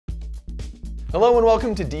Hello and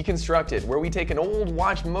welcome to Deconstructed, where we take an old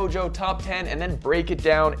WatchMojo top 10 and then break it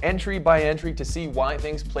down entry by entry to see why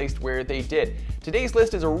things placed where they did. Today's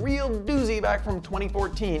list is a real doozy back from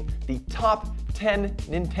 2014, the top 10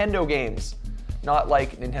 Nintendo games. Not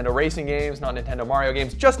like Nintendo racing games, not Nintendo Mario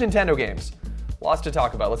games, just Nintendo games. Lots to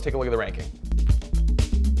talk about. Let's take a look at the ranking.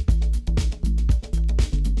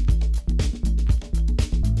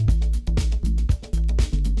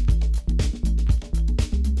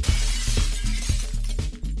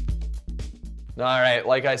 All right,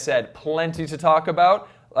 like I said, plenty to talk about,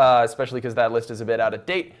 especially because that list is a bit out of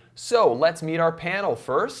date. So let's meet our panel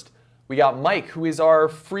first. We got Mike, who is our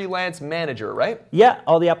freelance manager, right? Yeah,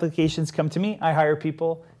 all the applications come to me. I hire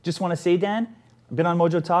people. Just want to say, Dan, I've been on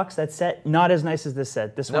Mojo Talks. That set, not as nice as this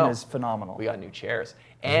set. This one is phenomenal. We got new chairs.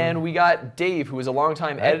 And we got Dave, who is a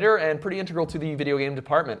longtime editor and pretty integral to the video game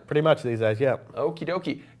department. Pretty much these days, yeah. Okie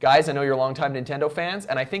dokie. Guys, I know you're longtime Nintendo fans,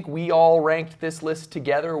 and I think we all ranked this list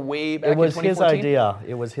together way back in 2014. It was his idea.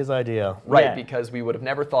 It was his idea. Right, Yeah. Because we would have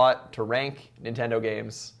never thought to rank Nintendo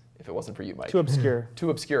games if it wasn't for you, Mike. Too obscure.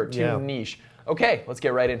 Too obscure, too niche. Okay, let's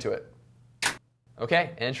get right into it.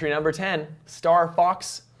 Okay, entry number 10, Star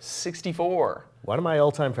Fox 64. One of my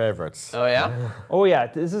all-time favorites. Oh, yeah? Oh, yeah.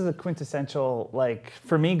 This is a quintessential, like,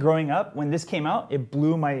 for me growing up, when this came out, it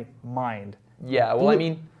blew my mind. Yeah, well, I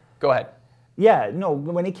mean, go ahead. Yeah, no,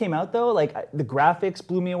 when it came out, though, like, the graphics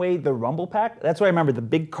blew me away. The Rumble Pack, that's what I remember, the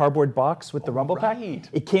big cardboard box with the Rumble Pack.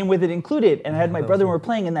 It came with it included, and I had my brother, when we were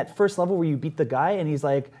playing in that first level where you beat the guy, and he's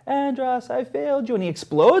like, Andros, I failed you, and he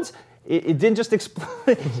explodes. It didn't just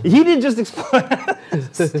explode. He didn't just explode.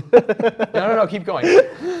 No, keep going.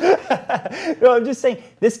 No, I'm just saying,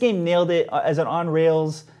 this game nailed it as an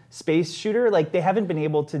on-rails space shooter. Like, they haven't been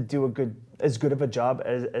able to do as good of a job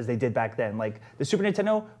as they did back then. Like, the Super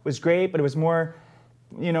Nintendo was great, but it was more,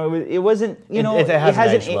 you know, it wasn't, you know, it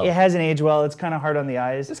hasn't aged well. It's kind of hard on the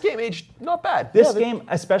eyes. This game aged not bad. This game,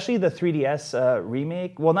 especially the 3DS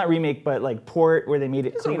remake, well, not remake, but like port where they made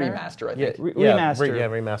it cleaner. It's a remaster, I think.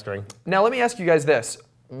 Remastering. Now, let me ask you guys this.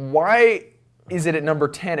 Why is it at number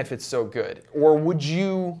 10 if it's so good? Or would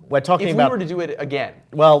you, if we were to do it again?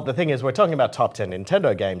 Well, the thing is, we're talking about top 10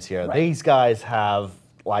 Nintendo games here. Right. These guys have,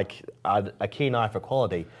 like, a keen eye for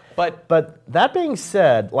quality. But that being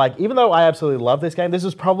said, like, even though I absolutely love this game, this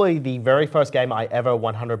was probably the very first game I ever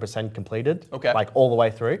 100% completed. Okay. Like, all the way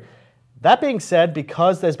through. That being said,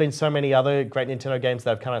 because there's been so many other great Nintendo games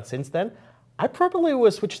that have come out since then, I probably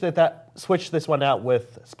would switch this one out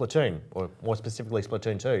with Splatoon, or more specifically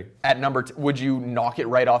Splatoon 2. At number, would you knock it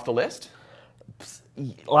right off the list?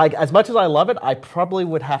 Like, as much as I love it, I probably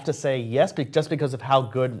would have to say yes, just because of how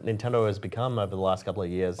good Nintendo has become over the last couple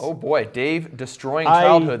of years. Oh boy, Dave destroying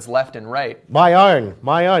childhoods left and right. My own.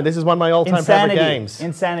 This is one of my all-time favorite games.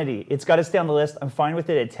 Insanity. It's got to stay on the list. I'm fine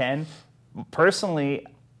with it at 10. Personally,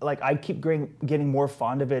 like, I keep getting more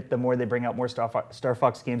fond of it the more they bring out more Star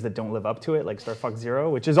Fox games that don't live up to it, like Star Fox Zero,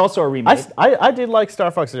 which is also a remake. I did like Star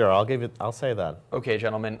Fox Zero. I'll say that. Okay,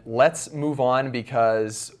 gentlemen, let's move on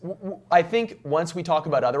because I think once we talk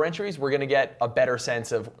about other entries, we're going to get a better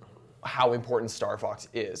sense of how important Star Fox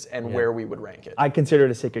is and where we would rank it. I consider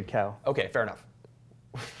it a sacred cow. Okay, fair enough.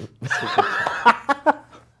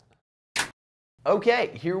 Okay,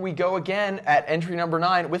 here we go again at entry number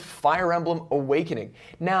 9 with Fire Emblem Awakening.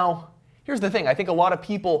 Now, here's the thing. I think a lot of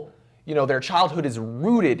people, you know, their childhood is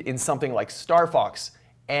rooted in something like Star Fox.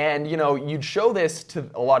 And, you know, you'd show this to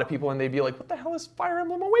a lot of people and they'd be like, what the hell is Fire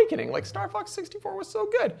Emblem Awakening? Like, Star Fox 64 was so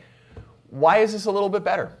good. Why is this a little bit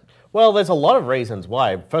better? Well, there's a lot of reasons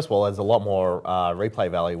why. First of all, there's a lot more replay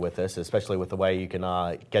value with this, especially with the way you can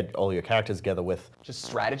get all your characters together with... Just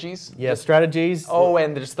strategies? Yeah, strategies. Oh,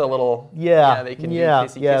 and just the little... they can do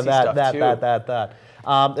kissy stuff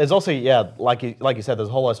too. There's also, like you said, there's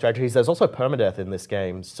a whole lot of strategies. There's also permadeath in this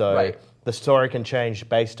game, so the story can change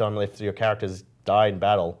based on if your characters die in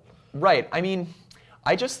battle. Right. I mean,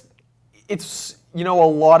 it's, you know, a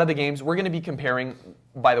lot of the games, we're going to be comparing,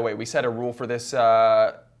 by the way, we set a rule for this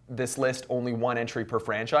this list, only one entry per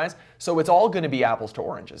franchise. So it's all going to be apples to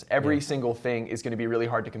oranges. Every single thing is going to be really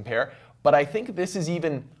hard to compare. But I think this is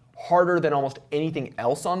even harder than almost anything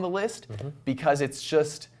else on the list because it's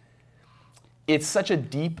such a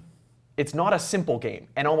deep, it's not a simple game.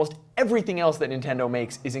 And almost everything else that Nintendo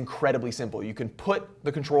makes is incredibly simple. You can put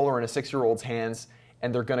the controller in a 6-year-old's hands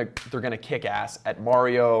and they're gonna kick ass at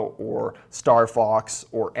Mario or Star Fox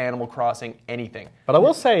or Animal Crossing, anything. But I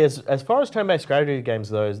will say, as far as turn-based strategy games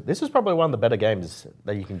though, this is probably one of the better games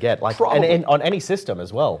that you can get, like, and on any system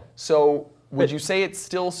as well. So would you say it's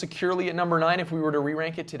still securely at number 9 if we were to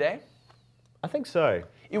re-rank it today? I think so.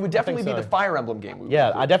 It would definitely be the Fire Emblem game.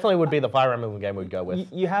 I definitely would be the Fire Emblem game we'd go with.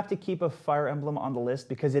 You have to keep a Fire Emblem on the list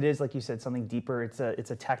because it is, like you said, something deeper. It's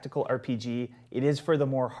a tactical RPG. It is for the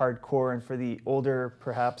more hardcore and for the older,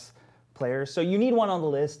 perhaps, players. So you need one on the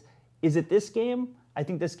list. Is it this game? I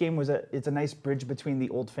think this game it's a nice bridge between the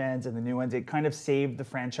old fans and the new ones. It kind of saved the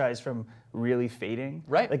franchise from really fading.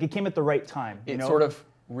 Right. Like it came at the right time. It sort of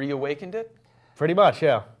reawakened it? Pretty much,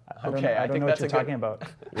 yeah. Okay, I don't know what you're talking about.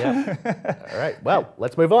 Yeah. All right, well,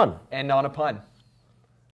 let's move on. And on a pun.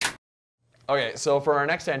 Okay, so for our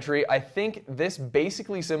next entry, I think this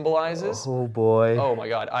basically symbolizes... Oh, boy. Oh, my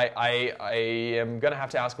God. I am going to have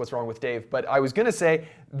to ask what's wrong with Dave. But I was going to say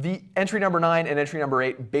the entry number 9 and entry number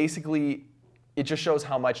 8, basically, it just shows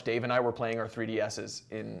how much Dave and I were playing our 3DSs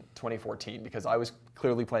in 2014 because I was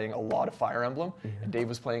clearly playing a lot of Fire Emblem and Dave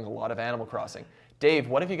was playing a lot of Animal Crossing. Dave,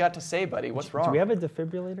 what have you got to say, buddy? What's wrong? Do we have a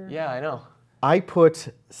defibrillator? Yeah, I know. I put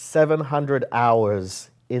 700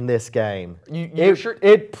 hours in this game.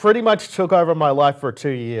 It pretty much took over my life for 2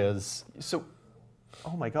 years. So,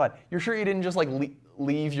 oh my God, you're sure you didn't just like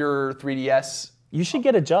leave your 3DS? You should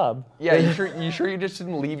get a job. Yeah, you sure you just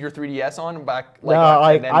didn't leave your 3DS on back?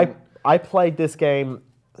 Like, no, I played this game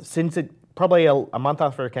since probably a month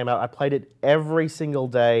after it came out. I played it every single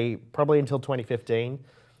day, probably until 2015.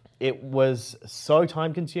 It was so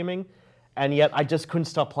time-consuming, and yet I just couldn't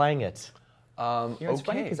stop playing it. It's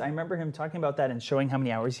funny because I remember him talking about that and showing how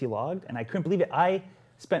many hours he logged, and I couldn't believe it. I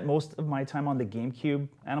spent most of my time on the GameCube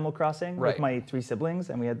Animal Crossing with my 3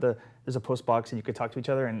 siblings, and we had there's a post box and you could talk to each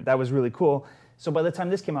other, and that was really cool. So by the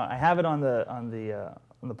time this came out, I have it on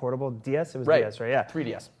the portable DS. It was DS, right? Yeah.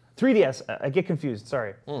 3DS. 3DS. I get confused.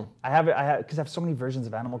 Sorry. I have it. Because I have so many versions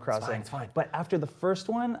of Animal Crossing. It's fine. But after the first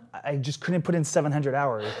one, I just couldn't put in 700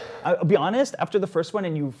 hours. I'll be honest. After the first one,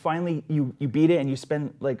 and you finally you beat it, and you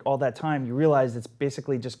spend like all that time, you realize it's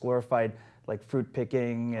basically just glorified like fruit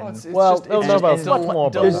picking and it's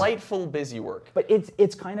delightful busy work. But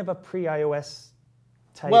it's kind of a pre-iOS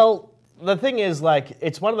type. Well, the thing is, like,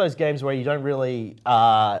 it's one of those games where you don't really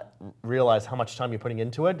realize how much time you're putting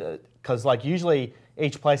into it, because like usually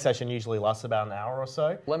each play session usually lasts about an hour or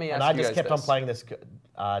so. Let me ask and you I just guys kept on this. playing this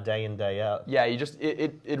day in, day out. Yeah,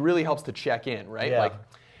 it really helps to check in, right? Yeah. Like,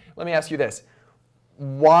 let me ask you this: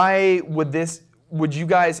 why would you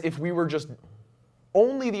guys, if we were just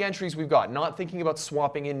only the entries we've got, not thinking about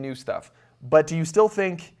swapping in new stuff, but do you still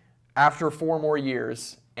think after 4 more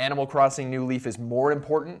years, Animal Crossing New Leaf is more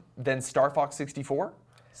important than Star Fox 64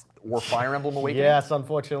 or Fire Emblem Awakening? Yes,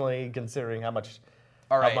 unfortunately, considering how much.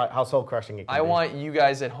 All right. How soul-crushing it can be. I want you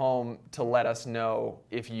guys at home to let us know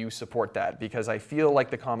if you support that, because I feel like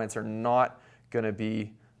the comments are not going to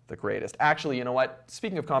be the greatest. Actually, you know what?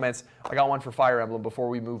 Speaking of comments, I got one for Fire Emblem before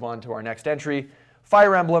we move on to our next entry.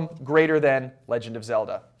 Fire Emblem greater than Legend of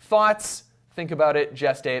Zelda. Thoughts? Think about it,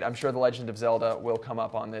 gestate. I'm sure the Legend of Zelda will come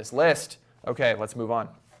up on this list. Okay, let's move on.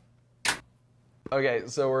 Okay,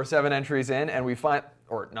 so we're 7 entries in, and we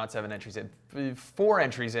or not 7 entries in, 4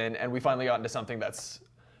 entries in, and we finally got into something that's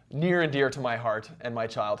near and dear to my heart and my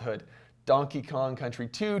childhood. Donkey Kong Country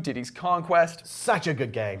 2, Diddy's Conquest. Such a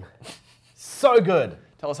good game. So good.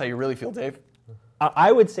 Tell us how you really feel, Dave.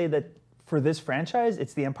 I would say that for this franchise,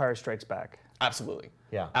 it's The Empire Strikes Back. Absolutely.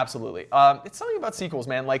 Yeah. Absolutely. It's something about sequels,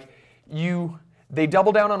 man. Like, they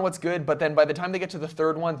double down on what's good, but then by the time they get to the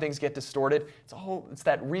 3rd one, things get distorted. It's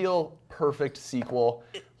that real perfect sequel.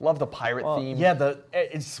 Love the pirate theme. Yeah,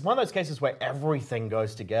 it's one of those cases where everything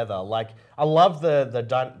goes together. Like, I love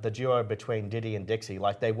the duo between Diddy and Dixie.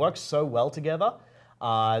 Like, they work so well together.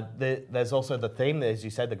 There's also the theme, as you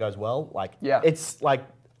said, that goes well. Like, it's like,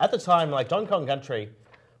 at the time, like Donkey Kong Country,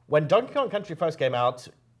 when Donkey Kong Country first came out,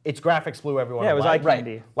 its graphics blew everyone away. Yeah, it was eye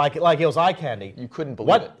candy. Like it was eye candy. You couldn't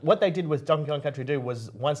believe it. What they did with Donkey Kong Country 2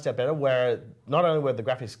 was one step better, where not only were the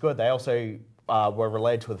graphics good, they also were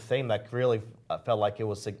related to a theme that really felt like it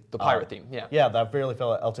was... the pirate theme, yeah. Yeah, that really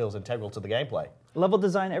felt it was integral to the gameplay. Level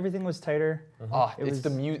design, everything was tighter. Oh, it's the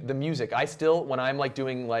music. I still, when I'm like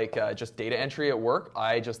doing like just data entry at work,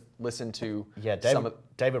 I just listen to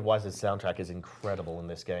David Wise's soundtrack is incredible in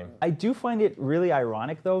this game. I do find it really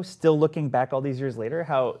ironic, though, still looking back all these years later,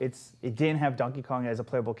 how it didn't have Donkey Kong as a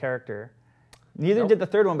playable character. Neither did the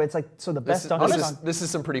 3rd one, but it's like, so the best Donkey Kong... This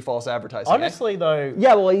is some pretty false advertising. Honestly, though...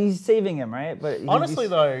 Yeah, well, he's saving him, right? But honestly,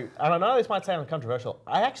 though, and I know this might sound controversial,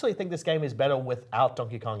 I actually think this game is better without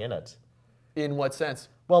Donkey Kong in it. In what sense?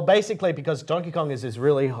 Well, basically because Donkey Kong is this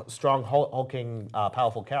really strong, hulking,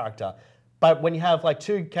 powerful character. But when you have like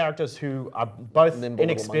 2 characters who are both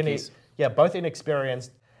inexperienced,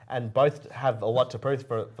 and both have a lot to prove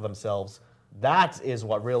for themselves, that is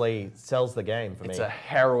what really sells the game for me. It's a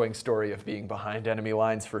harrowing story of being behind enemy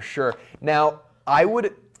lines for sure. Now, I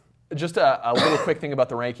would, just a little quick thing about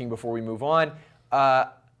the ranking before we move on. I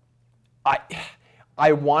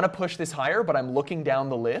want to push this higher, but I'm looking down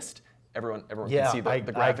the list. Everyone can see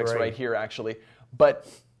the graphics right here, actually. But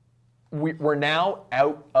we're now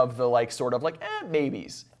out of the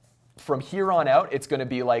maybes. From here on out, it's going to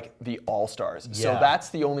be like the all-stars. Yeah. So that's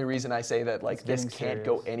the only reason I say that this can't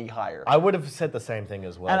go any higher. I would have said the same thing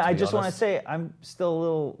as well. And I just want to say, I'm still a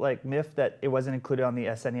little miffed that it wasn't included on the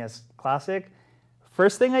SNES Classic.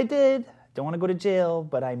 First thing I did, don't want to go to jail,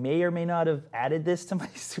 but I may or may not have added this to my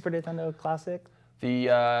Super Nintendo Classic. The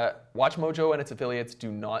WatchMojo and its affiliates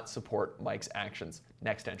do not support Mike's actions.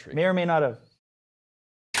 Next entry. May or may not have.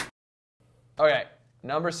 Okay,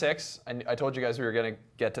 number 6. I told you guys we were going to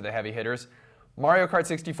get to the heavy hitters. Mario Kart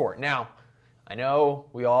 64. Now, I know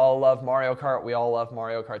we all love Mario Kart. We all love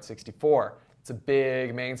Mario Kart 64. It's a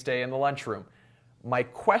big mainstay in the lunchroom. My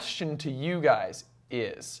question to you guys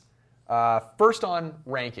is, first on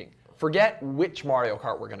ranking. Forget which Mario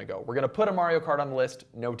Kart we're going to go. We're going to put a Mario Kart on the list,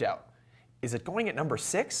 no doubt. Is it going at number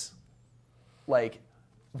 6? Like,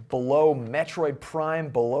 below Metroid Prime,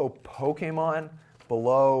 below Pokemon,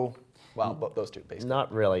 below... Well, those two, basically.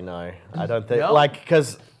 Not really, no. I don't think... No?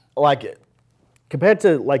 Because, compared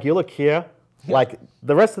to, you look here,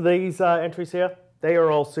 the rest of these entries here, they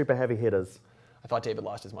are all super heavy hitters. I thought David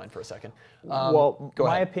lost his mind for a second.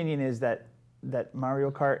 My opinion is that Mario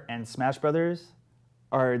Kart and Smash Brothers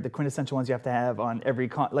are the quintessential ones you have to have on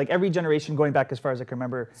every every generation going back as far as I can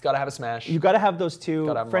remember. It's got to have a Smash. You got to have those two.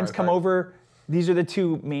 Friends Mario come Kart. over. These are the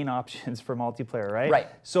two main options for multiplayer, right? Right.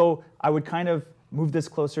 So I would kind of move this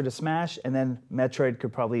closer to Smash, and then Metroid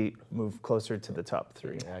could probably move closer to the top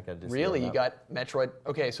 3. Yeah, I gotta disagree Really? with You that. got Metroid?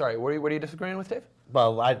 Okay, sorry. What are you disagreeing with, Dave?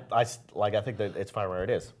 Well, I think that it's fine where it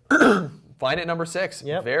is. Fine at number 6.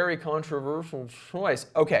 Yep. Very controversial choice.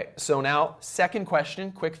 Okay, so now, second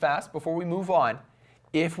question, quick, fast, before we move on.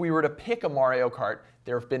 If we were to pick a Mario Kart,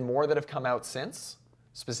 there have been more that have come out since,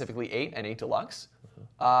 specifically 8 and 8 Deluxe.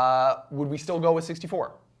 Would we still go with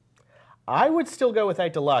 64? I would still go with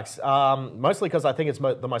 8 Deluxe, mostly because I think it's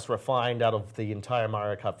the most refined out of the entire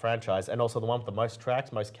Mario Kart franchise, and also the one with the most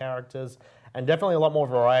tracks, most characters, and definitely a lot more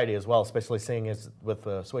variety as well, especially seeing as with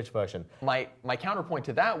the Switch version. My counterpoint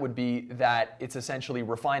to that would be that it's essentially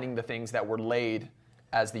refining the things that were laid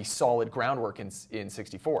as the solid groundwork in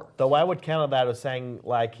 64. Though I would counter that as saying,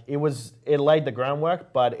 it laid the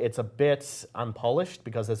groundwork, but it's a bit unpolished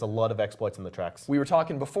because there's a lot of exploits in the tracks. We were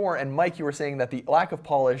talking before, and Mike, you were saying that the lack of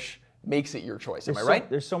polish makes it your choice. Am I right?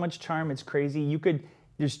 There's so much charm, it's crazy.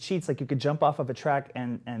 There's cheats, you could jump off of a track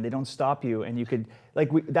and they don't stop you, and you could, that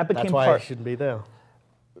became That's why I shouldn't be there.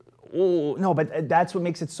 Oh, no, but that's what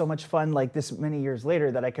makes it so much fun, this many years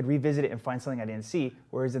later, that I could revisit it and find something I didn't see.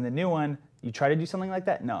 Whereas in the new one, you try to do something like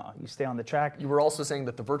that, no, you stay on the track. You were also saying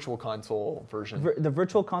that the Virtual Console version... The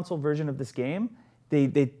Virtual Console version of this game, they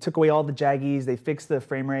took away all the jaggies, they fixed the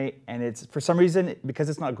frame rate, and it's, for some reason, because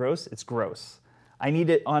it's not gross, it's gross. I need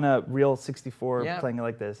it on a real 64 playing it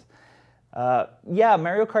like this. Yeah,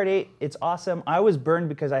 Mario Kart 8, it's awesome. I was burned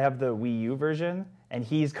because I have the Wii U version, and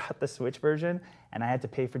he's got the Switch version, and I had to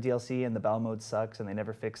pay for DLC, and the battle mode sucks, and they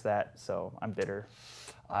never fixed that, so I'm bitter.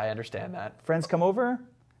 I understand that. Friends come over,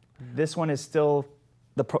 this one is still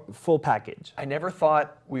the full package. I never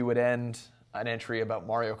thought we would end an entry about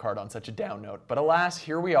Mario Kart on such a down note, but alas,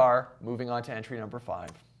 here we are, moving on to entry number 5.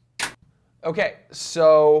 Okay,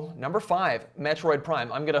 so number 5, Metroid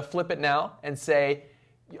Prime. I'm gonna flip it now and say,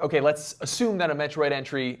 okay, let's assume that a Metroid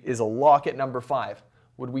entry is a lock at number 5.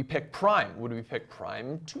 Would we pick Prime? Would we pick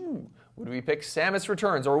Prime 2? Would we pick Samus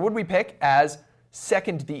Returns? Or would we pick, as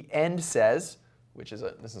Second the End says,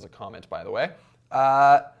 this is a comment, by the way,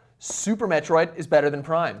 Super Metroid is better than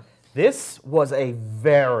Prime? This was a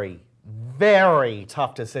very, very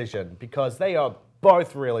tough decision because they are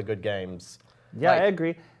both really good games. Yeah, I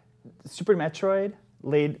agree. Super Metroid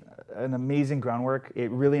laid an amazing groundwork.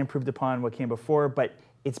 It really improved upon what came before, but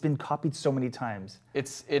it's been copied so many times.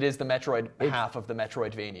 It is the Metroid half of the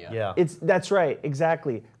Metroidvania. Yeah. That's right,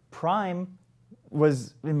 exactly. Prime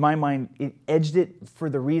was, in my mind, it edged it for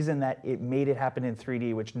the reason that it made it happen in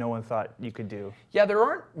 3D, which no one thought you could do. Yeah, there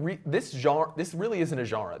aren't this really isn't a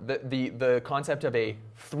genre. The concept of a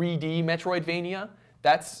 3D Metroidvania,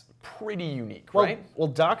 that's pretty unique, right? Well,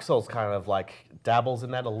 Dark Souls kind of dabbles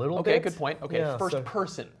in that a little bit. Okay, good point. Okay, yeah, first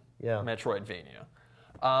person Metroidvania.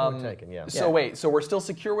 Taken, yeah. So wait, so we're still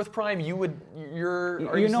secure with Prime? Yeah,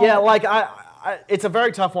 It's a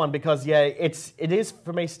very tough one because it is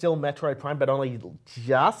for me still Metroid Prime, but only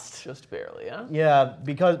just barely, yeah. Yeah,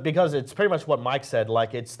 because it's pretty much what Mike said.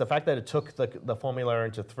 Like it's the fact that it took the formula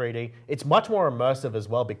into 3D. It's much more immersive as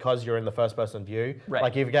well because you're in the first-person view. Right.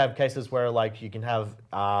 Like you have cases where like you can have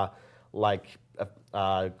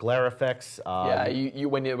glare effects.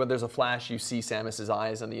 When there's a flash, you see Samus's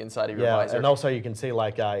eyes on the inside of your visor. And also you can see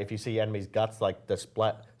like if you see enemies' guts, like the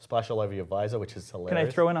splash all over your visor, which is hilarious. Can I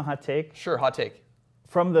throw in a hot take? Sure, hot take.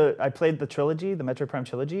 I played the trilogy, the Metroid Prime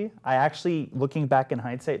trilogy. I actually, looking back in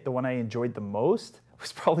hindsight, the one I enjoyed the most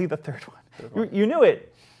was probably the third one. You knew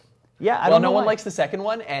it. Yeah, I don't know. No one likes the second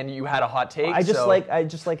one, and you had a hot take. I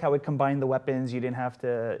just like how it combined the weapons. You didn't have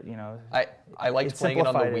to, I liked playing it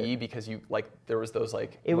on the Wii because there was those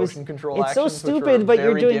motion control actions. It's so stupid, but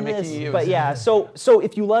you're doing gimmicky. this. But yeah, so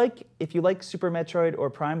if you like Super Metroid or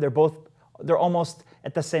Prime, they're almost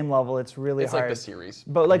at the same level. It's really hard. It's like the series.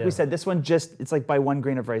 But like we said, this one it's like by one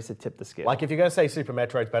grain of rice it tipped the scale. Like if you're gonna say Super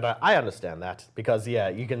Metroid's better, I understand that because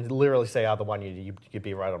you can literally say either one. You'd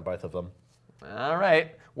be right on both of them. All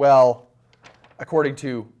right. Well, according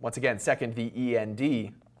to, once again, second the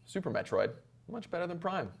END, Super Metroid, much better than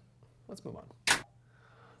Prime. Let's move on.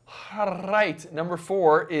 All right. Number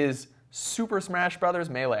 4 is Super Smash Bros.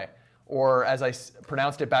 Melee, or as I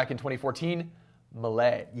pronounced it back in 2014,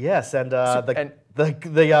 Melee. Yes, and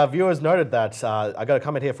the viewers noted that. I got a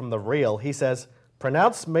comment here from The Real. He says,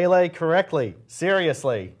 pronounce Melee correctly.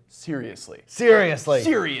 Seriously. Seriously. Seriously.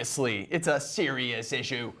 Seriously. It's a serious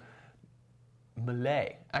issue.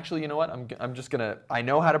 Melee. Actually, you know what? I'm just gonna. I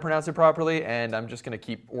know how to pronounce it properly, and I'm just gonna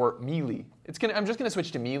melee. I'm just gonna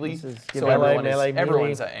switch to melee, so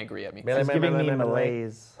everyone's angry at me. It's giving me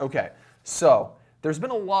malaise. Okay, so there's been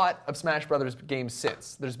a lot of Smash Brothers games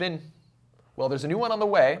since. There's a new one on the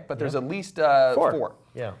way, but there's at least 4.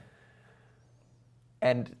 Yeah.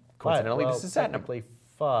 And coincidentally, this is set technically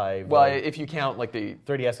 5. Well, if you count like the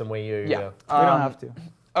 3DS and Wii U. Yeah. We don't have to.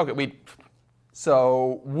 Okay,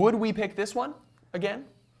 So would we pick this one again?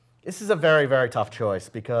 This is a very, very tough choice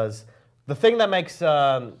because the thing that makes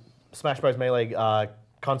Smash Bros. Melee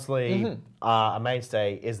constantly a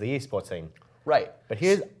mainstay is the esports scene. Right. But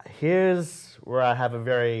here's where I have a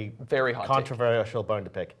very hot controversial bone to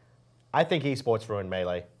pick. I think esports ruined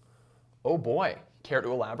Melee. Oh boy. Care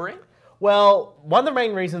to elaborate? Well, one of the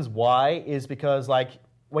main reasons why is because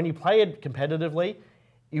when you play it competitively,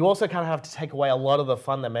 you also kind of have to take away a lot of the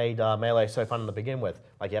fun that made Melee so fun to begin with.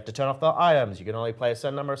 Like you have to turn off the items, you can only play a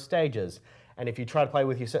certain number of stages. And if you try to play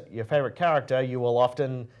with your favorite character, you will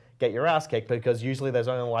often get your ass kicked because usually there's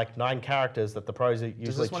only 9 characters that the pros usually choose.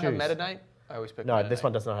 Does this one have Meta Knight? I always pick No, Meta this Knight.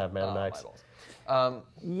 one does not have Meta Knight.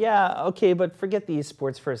 Yeah, okay, but forget the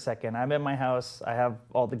esports for a second. I'm at my house, I have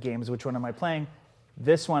all the games, which one am I playing?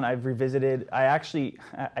 This one I've revisited. I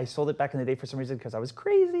sold it back in the day for some reason because I was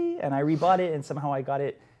crazy, and I rebought it, and somehow I got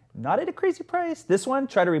it not at a crazy price. This one,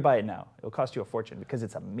 try to rebuy it now. It'll cost you a fortune because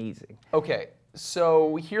it's amazing. Okay,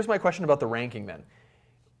 so here's my question about the ranking then.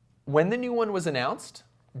 When the new one was announced,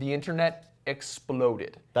 the internet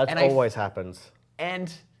exploded. That always happens.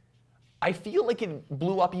 And I feel like it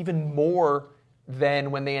blew up even more than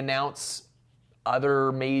when they announce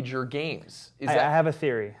other major games. I have a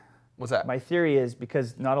theory. What's that? My theory is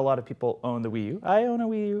because not a lot of people own the Wii U. I own a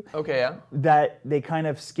Wii U. Okay, yeah. That they kind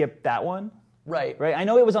of skipped that one. Right. Right. I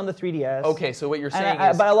know it was on the 3DS. Okay, so what you're saying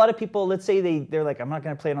is... But a lot of people, let's say they're like, I'm not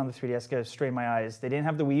going to play it on the 3DS, going to strain my eyes. They didn't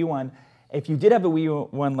have the Wii U one. If you did have a Wii U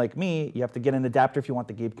one like me, you have to get an adapter if you want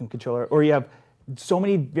the GameCube controller, or you have so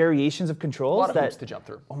many variations of controls. A lot of hoops to jump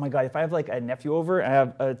through. Oh my God, if I have like a nephew over and I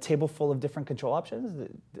have a table full of different control options,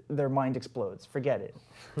 their mind explodes. Forget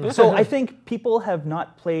it. So I think people have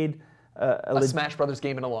not played a Smash Brothers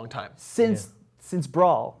game in a long time. Since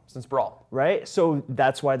Brawl. Since Brawl. Right? So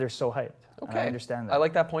that's why they're so hyped. Okay. I understand that. I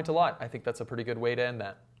like that point a lot. I think that's a pretty good way to end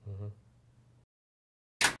that.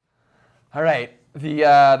 All right. The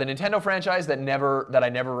Nintendo franchise that I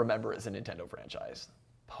never remember as a Nintendo franchise.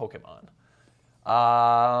 Pokemon.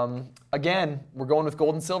 Again, we're going with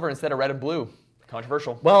gold and silver instead of red and blue.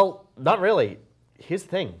 Controversial. Well, not really. Here's the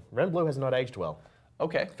thing. Red and blue has not aged well.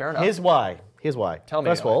 Okay, fair enough. Here's why. Tell me.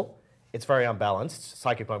 First of all, it's very unbalanced.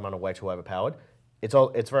 Psychic Pokemon are way too overpowered. It's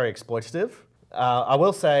very exploitative. I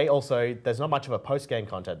will say also, there's not much of a post-game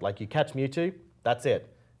content. Like you catch Mewtwo, that's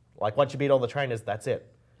it. Like once you beat all the trainers, that's it.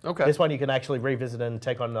 Okay. This one you can actually revisit and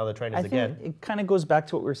take on other trainers again. I think it kind of goes back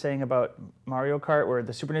to what we were saying about Mario Kart, where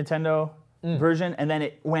the Super Nintendo version, and then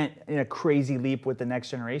it went in a crazy leap with the next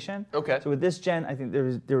generation. Okay. So with this gen, I think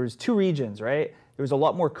there was 2 regions, right? There was a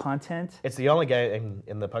lot more content. It's the only game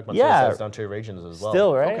in the Pokemon series that's done 2 regions as well.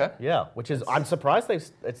 Still, right? Okay. Yeah, which is, I'm surprised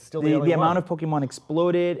it's still the only The one. amount of Pokemon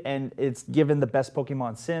exploded, and it's given the best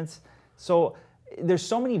Pokemon since. So there's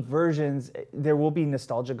so many versions. There will be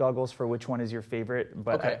nostalgia goggles for which one is your favorite,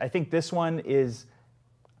 but I think this one is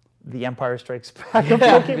the Empire Strikes Back of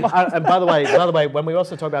Pokemon. And by the way, when we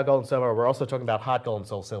also talk about Gold and Silver, we're also talking about Heart Gold and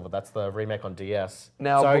Soul Silver. That's the remake on DS.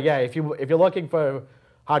 Now, so yeah, if you're looking for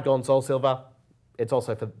Heart Gold and Soul Silver, it's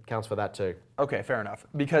also counts for that too. Okay, fair enough.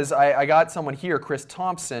 Because I got someone here, Chris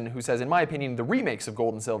Thompson, who says, in my opinion, the remakes of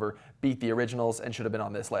Gold and Silver beat the originals and should have been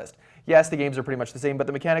on this list. Yes, the games are pretty much the same, but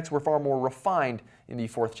the mechanics were far more refined in the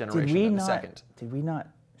 4th generation than the 2nd. Did we not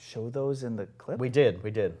show those in the clip? We did.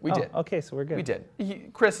 We did. Okay, so we're good. We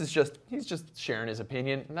did. Chris is he's just sharing his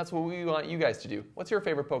opinion, and that's what we want you guys to do. What's your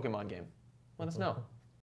favorite Pokemon game? Let us know.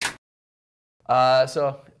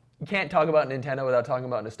 So you can't talk about Nintendo without talking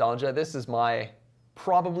about nostalgia. This is my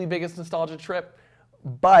probably biggest nostalgia trip,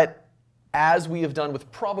 but as we have done with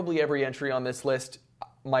probably every entry on this list,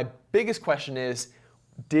 my biggest question is,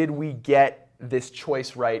 did we get this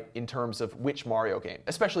choice right in terms of which Mario game?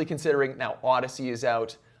 Especially considering now Odyssey is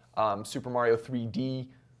out, Super Mario 3D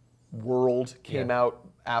World came out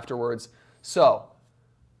afterwards. So,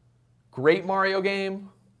 great Mario game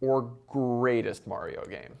or greatest Mario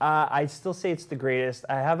game? I still say it's the greatest.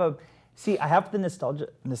 I have the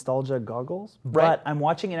nostalgia goggles, but I'm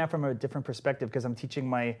watching it now from a different perspective because I'm teaching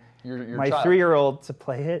my 3-year-old to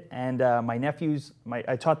play it, and my nephews.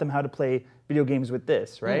 I taught them how to play video games with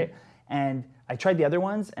this, right? And I tried the other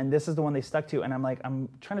ones, and this is the one they stuck to, and I'm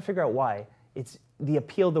trying to figure out why. It's the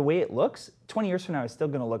appeal, the way it looks. 20 years from now, it's still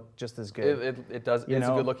going to look just as good. It does. It's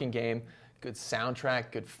a good-looking game, good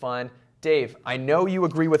soundtrack, good fun. Dave, I know you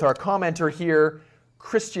agree with our commenter here,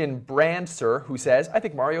 Christian Brandser, who says, I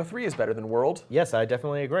think Mario 3 is better than World. Yes, I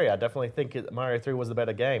definitely agree. I definitely think Mario 3 was the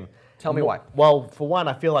better game. Tell me why. Well, for one,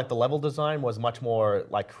 I feel like the level design was much more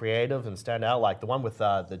like creative and stand out. Like the one with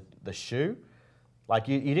the shoe. Like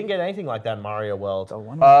you didn't get anything like that in Mario World. All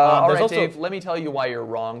right, Dave, let me tell you why you're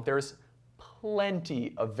wrong. There's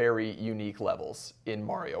plenty of very unique levels in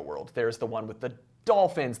Mario World. There's the one with the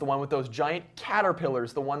dolphins, the one with those giant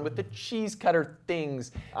caterpillars, the one with the cheese cutter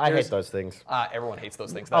things. I hate those things. Everyone hates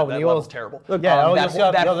those things. That level's terrible. Look,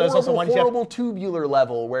 that horrible tubular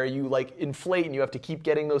level where you like inflate and you have to keep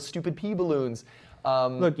getting those stupid pea balloons.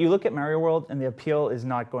 Look, you look at Mario World and the appeal is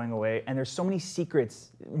not going away, and there's so many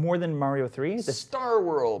secrets, more than Mario 3. The Star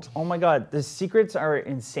World. Oh my God, the secrets are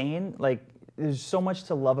insane. Like, there's so much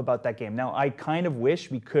to love about that game. Now, I kind of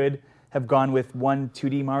wish we could have gone with one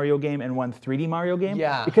 2D Mario game and one 3D Mario game.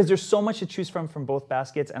 Yeah. Because there's so much to choose from both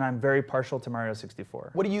baskets, and I'm very partial to Mario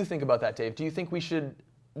 64. What do you think about that, Dave? Do you think we should...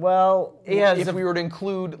 Well, yeah, if we were to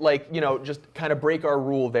include, like, just kind of break our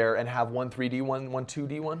rule there and have one 3D one, one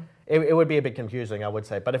 2D one? It would be a bit confusing, I would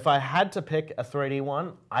say. But if I had to pick a 3D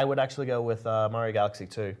one, I would actually go with Mario Galaxy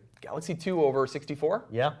 2. Galaxy 2 over 64?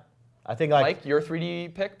 Yeah. I think like... Mike, your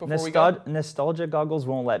 3D pick before we go? Nostalgia goggles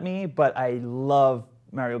won't let me, but I love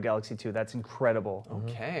Mario Galaxy 2. That's incredible.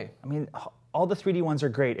 Okay. I mean, all the 3D ones are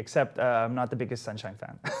great, except I'm not the biggest Sunshine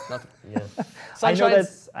fan.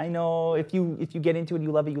 I know if you get into it,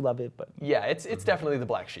 you love it, but yeah, it's definitely the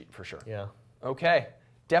black sheep for sure. Yeah. Okay.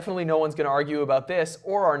 Definitely no one's going to argue about this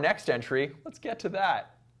or our next entry. Let's get to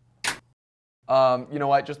that. You know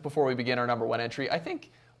what? Just before we begin our number 1 entry, I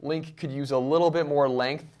think Link could use a little bit more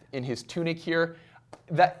length in his tunic here.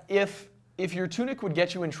 That if your tunic would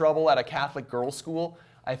get you in trouble at a Catholic girls' school,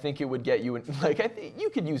 I think it would get you in, like, I think you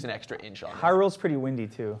could use an extra inch on that. Hyrule's pretty windy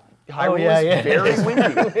too. Hyrule is very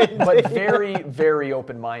windy, but very, very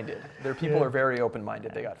open-minded. Their people are very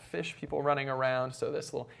open-minded. They got fish people running around, so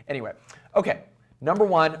this little... Anyway, okay, number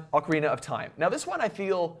 1, Ocarina of Time. Now this one I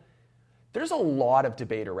feel, there's a lot of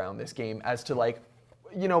debate around this game as to, like,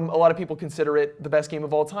 a lot of people consider it the best game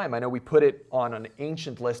of all time. I know we put it on an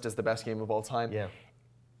ancient list as the best game of all time. Yeah.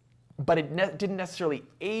 But it didn't necessarily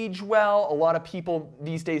age well. A lot of people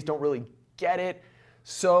these days don't really get it.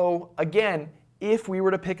 So again, if we were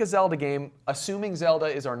to pick a Zelda game, assuming Zelda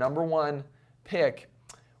is our number 1 pick,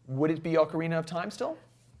 would it be Ocarina of Time still?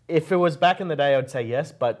 If it was back in the day, I would say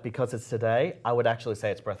yes, but because it's today, I would actually say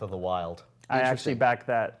it's Breath of the Wild. I actually back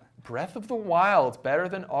that. Breath of the Wild, better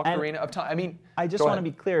than Ocarina of Time. I mean, I just want to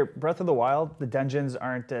be clear. Breath of the Wild, the dungeons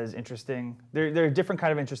aren't as interesting. They're a different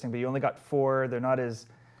kind of interesting, but you only got 4. They're not as...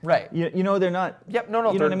 Right. They're not... Yep,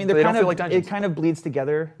 no, you know what I mean? They don't feel like dungeons. It kind of bleeds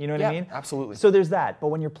together, you know what I mean? Yeah, absolutely. So there's that, but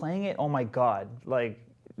when you're playing it, oh my God, like,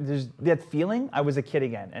 there's that feeling, I was a kid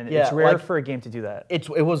again, and it's rare for a game to do that.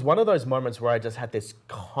 It was one of those moments where I just had this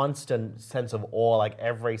constant sense of awe, like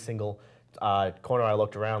every single corner I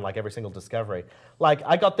looked around, like every single discovery. Like,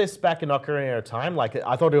 I got this back in Ocarina of Time. Like,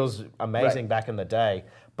 I thought it was amazing back in the day.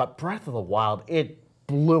 But Breath of the Wild, it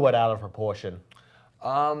blew it out of proportion.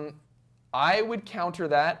 I would counter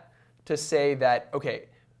that to say that, okay,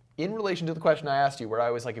 in relation to the question I asked you, where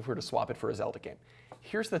I was like, if we were to swap it for a Zelda game,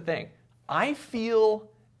 here's the thing. I feel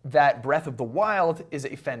that Breath of the Wild is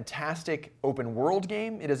a fantastic open world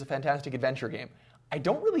game. It is a fantastic adventure game. I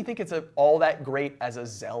don't really think it's all that great as a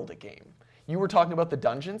Zelda game. You were talking about the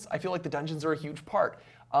dungeons. I feel like the dungeons are a huge part.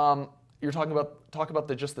 You're talking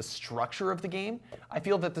about just the structure of the game. I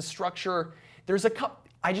feel that the structure,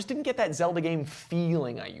 I just didn't get that Zelda game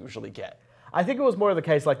feeling I usually get. I think it was more of the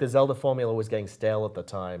case like the Zelda formula was getting stale at the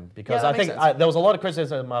time, because I think there was a lot of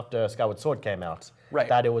criticism after Skyward Sword came out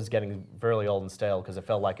that it was getting really old and stale because it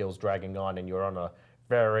felt like it was dragging on and you were on a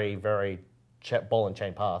very, very ball and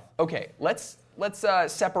chain path. Okay, let's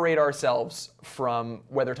separate ourselves from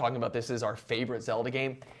whether talking about this is our favorite Zelda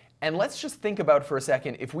game, and let's just think about for a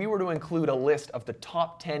second if we were to include a list of the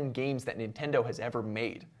top 10 games that Nintendo has ever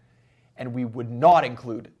made, and we would not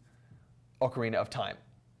include Ocarina of Time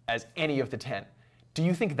as any of the 10. Do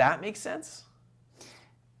you think that makes sense?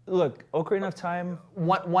 Look, Ocarina of Time.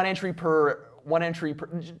 One entry per.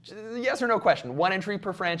 Yes or no question. One entry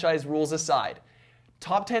per franchise, rules aside.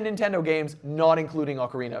 Top 10 Nintendo games, not including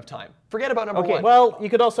Ocarina of Time. Forget about number one. Well, you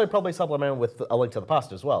could also probably supplement with A Link to the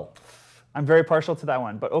Past as well. I'm very partial to that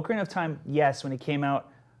one, but Ocarina of Time, yes, when it came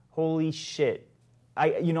out, holy shit.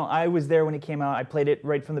 I was there when it came out. I played it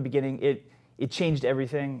right from the beginning. It changed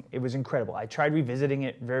everything. It was incredible. I tried revisiting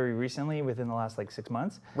it very recently, within the last 6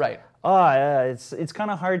 months. Right. It's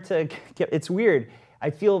kind of hard to get. It's weird. I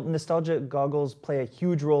feel nostalgia goggles play a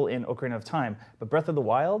huge role in Ocarina of Time, but Breath of the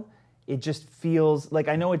Wild, it just feels like,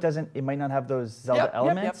 I know it might not have those Zelda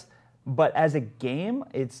elements, but as a game,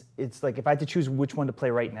 it's like if I had to choose which one to play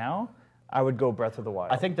right now, I would go Breath of the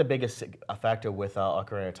Wild. I think the biggest factor with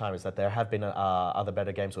Ocarina of Time is that there have been other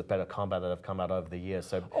better games with better combat that have come out over the years.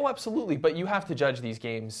 So absolutely, but you have to judge these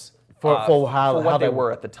games for how they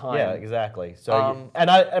were at the time. Yeah, exactly. So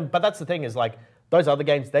but that's the thing is, like, those other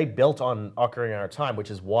games, they built on Ocarina of Time,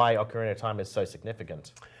 which is why Ocarina of Time is so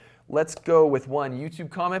significant. Let's go with one YouTube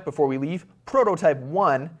comment before we leave. Prototype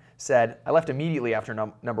 1 said, I left immediately after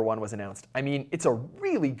number 1 was announced. I mean, it's a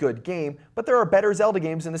really good game, but there are better Zelda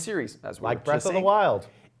games in the series, as we were like Breath just of saying. the Wild.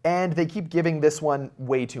 And they keep giving this one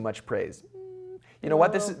way too much praise. You know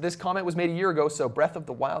what? This comment was made a year ago, so Breath of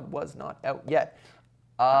the Wild was not out yet.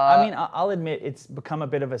 I mean, I'll admit it's become a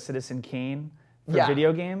bit of a Citizen Kane for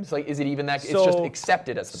video games. It's like, is it even that? It's just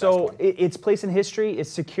accepted as the best one. So its place in history is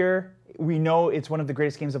secure. We know it's one of the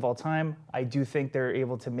greatest games of all time. I do think they're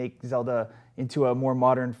able to make Zelda into a more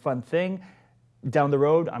modern, fun thing. Down the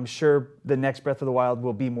road, I'm sure the next Breath of the Wild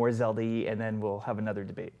will be more Zelda-y, and then we'll have another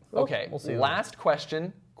debate. Okay, we'll see. Last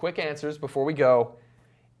question, quick answers before we go.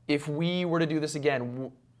 If we were to do this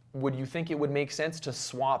again, would you think it would make sense to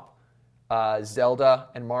swap Zelda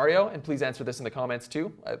and Mario? And please answer this in the comments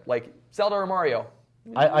too. Like, Zelda or Mario?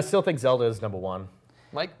 I still think Zelda is number 1.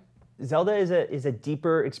 Mike? Zelda is a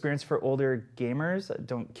deeper experience for older gamers.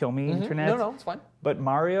 Don't kill me, internet. No, it's fine. But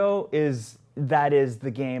Mario is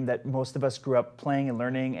the game that most of us grew up playing and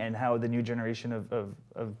learning, and how the new generation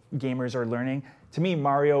of gamers are learning. To me,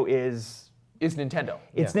 Mario is Nintendo.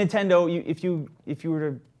 It's Nintendo. If you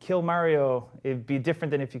were to kill Mario, it'd be different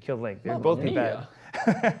than if you killed Link. They'd both be bad.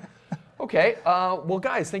 Okay, well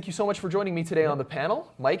guys, thank you so much for joining me today on the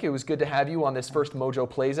panel. Mike, it was good to have you on this first Mojo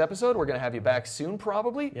Plays episode. We're going to have you back soon,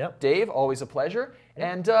 probably. Yep. Dave, always a pleasure. Yep.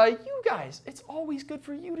 And you guys, it's always good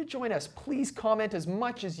for you to join us. Please comment as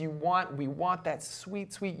much as you want. We want that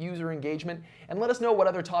sweet, sweet user engagement. And let us know what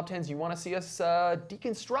other top 10s you want to see us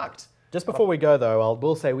deconstruct. Just before we go, though, I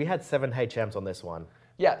will say we had 7 HMs on this one.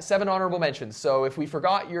 Yeah, 7 honorable mentions. So if we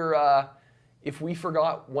forgot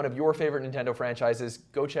one of your favorite Nintendo franchises,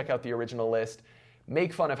 go check out the original list,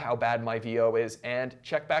 make fun of how bad my VO is, and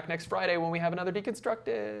check back next Friday when we have another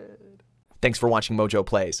Deconstructed. Thanks for watching Mojo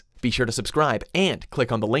Plays. Be sure to subscribe and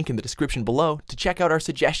click on the link in the description below to check out our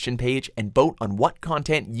suggestion page and vote on what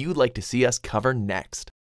content you'd like to see us cover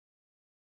next.